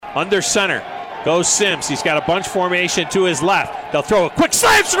Under center goes Sims. He's got a bunch formation to his left. They'll throw a quick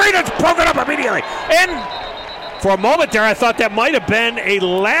slam screen. It's broken up immediately. And for a moment there, I thought that might have been a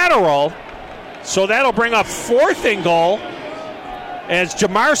lateral. So that'll bring up 4th and goal. As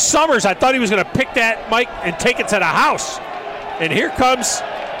Jamar Summers, I thought he was going to pick that, Mike, and take it to the house. And here comes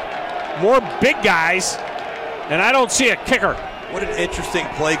more big guys, and I don't see a kicker. What an interesting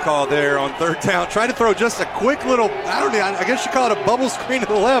play call there on 3rd down. Trying to throw just a quick little, I guess you call it a bubble screen to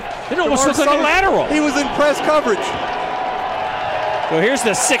the left. It almost looks like a lateral. He was in press coverage. So here's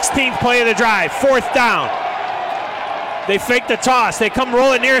the 16th play of the drive, 4th down. They fake the toss. They come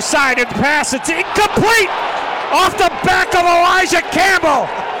rolling near side and pass. It's incomplete off the back of Elijah Campbell.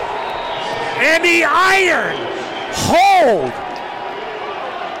 And the iron hold.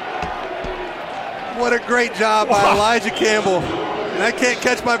 What a great job by Elijah Campbell. And I can't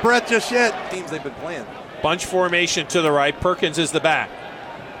catch my breath just yet. Teams they've been playing. Bunch formation to the right. Perkins is the back.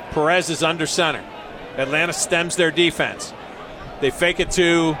 Perez is under center. Atlanta stems their defense. They fake it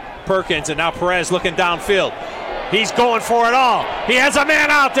to Perkins, and now Perez looking downfield. He's going for it all. He has a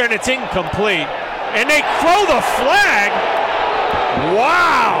man out there, and it's incomplete. And they throw the flag.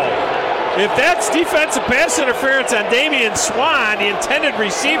 Wow. If that's defensive pass interference on Damian Swan, the intended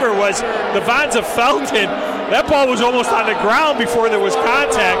receiver was Devonza Felton. That ball was almost on the ground before there was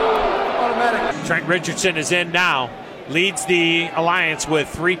contact. Automatic. Trent Richardson is in now. Leads the Alliance with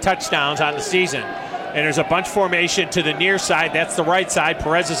 3 touchdowns on the season. And there's a bunch formation to the near side. That's the right side.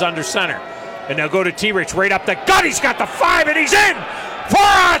 Perez is under center. And they'll go to T-Rich right up the gut. He's got the 5, and he's in for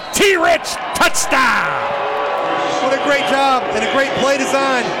a T-Rich touchdown. What a great job and a great play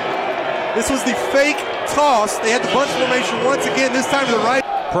design. This was the fake toss. They had the bunch formation once again, this time to the right.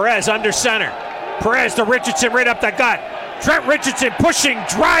 Perez under center. Perez to Richardson right up the gut. Trent Richardson pushing,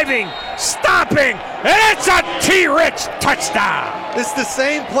 driving, stopping, and it's a T-Rich touchdown. It's the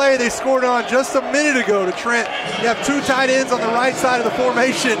same play they scored on just a minute ago to Trent. You have 2 tight ends on the right side of the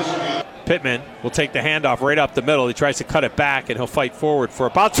formation. Pittman will take the handoff right up the middle. He tries to cut it back, and he'll fight forward for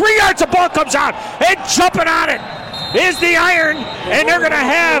about 3 yards. The ball comes out, and jumping on it is the Iron, and they're going to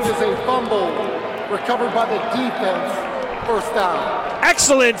have a fumble recovered by the defense. 1st down.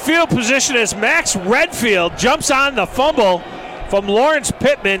 Excellent field position as Max Redfield jumps on the fumble from Lawrence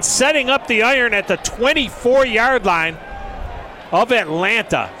Pittman, setting up the Iron at the 24-yard line of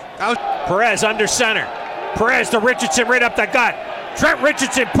Atlanta. Perez under center. Perez to Richardson right up the gut. Trent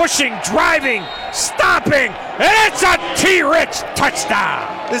Richardson pushing, driving, stopping, and it's a T-Rich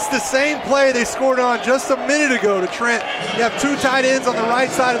touchdown. It's the same play they scored on just a minute ago to Trent. You have 2 tight ends on the right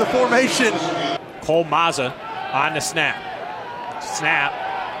side of the formation. Cole Mazza on the snap. Snap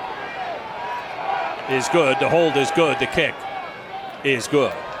is good. The hold is good. The kick is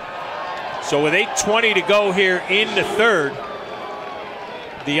good. So with 8:20 to go here in the 3rd,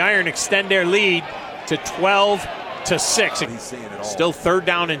 the Iron extend their lead to 12-6. Still 3rd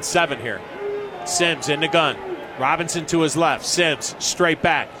down and 7 here. Sims in the gun. Robinson to his left. Sims straight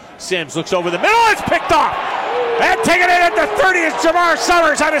back. Sims looks over the middle. It's picked off. And taking it at the 30 is Jamar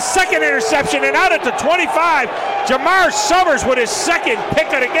Summers on his 2nd interception. And out at the 25, Jamar Summers with his 2nd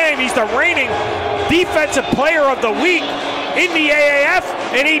pick of the game. He's the reigning defensive player of the week in the AAF,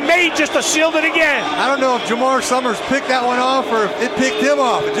 and he may just have sealed it again. I don't know if Jamar Summers picked that one off or if it picked him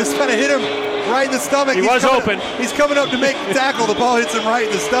off. It just kind of hit him right in the stomach. He was open. He's coming up to make the tackle. The ball hits him right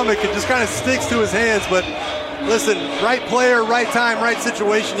in the stomach. It just kind of sticks to his hands. But listen, right player, right time, right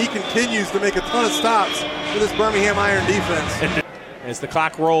situation. He continues to make a ton of stops for this Birmingham Iron defense. As the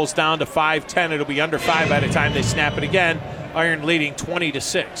clock rolls down to 5:10, it'll be under 5 by the time they snap it again. Iron leading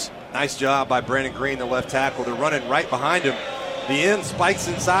 20-6. Nice job by Brandon Green, the left tackle. They're running right behind him. The end spikes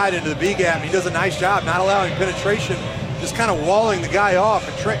inside into the B gap. He does a nice job not allowing penetration, just kind of walling the guy off,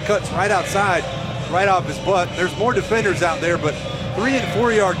 and Trent cuts right outside, right off his butt. There's more defenders out there, but 3 and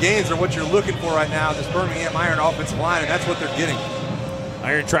 4 yard gains are what you're looking for right now, this Birmingham Iron offensive line, and that's what they're getting.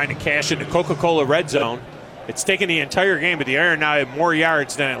 Iron trying to cash into Coca-Cola red zone. It's taken the entire game, but the Iron now have more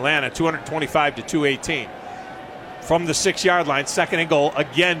yards than Atlanta, 225 to 218. From the 6-yard line, 2nd and goal.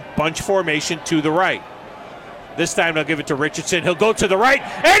 Again, bunch formation to the right. This time they'll give it to Richardson. He'll go to the right,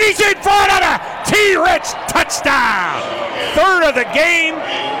 and he's in front of a T-Rich touchdown. 3rd of the game.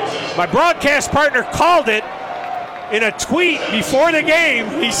 My broadcast partner called it in a tweet before the game.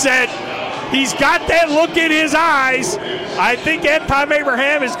 He said he's got that look in his eyes. I think Tom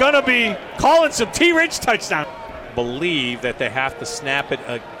Abraham is going to be calling some T-Rich touchdown. Believe that they have to snap it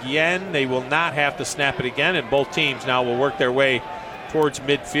again. They will not have to snap it again, and both teams now will work their way towards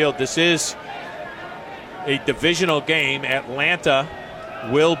midfield. This is a divisional game. Atlanta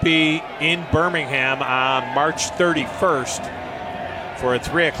will be in Birmingham on March 31st for a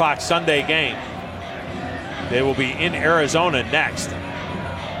 3 o'clock Sunday game. They will be in Arizona next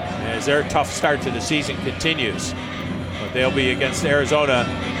as their tough start to the season continues. But they'll be against Arizona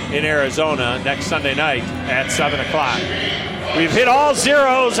in Arizona next Sunday night at 7 o'clock. We've hit all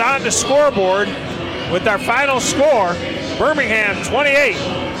zeros on the scoreboard with our final score: Birmingham 28,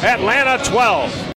 Atlanta 12.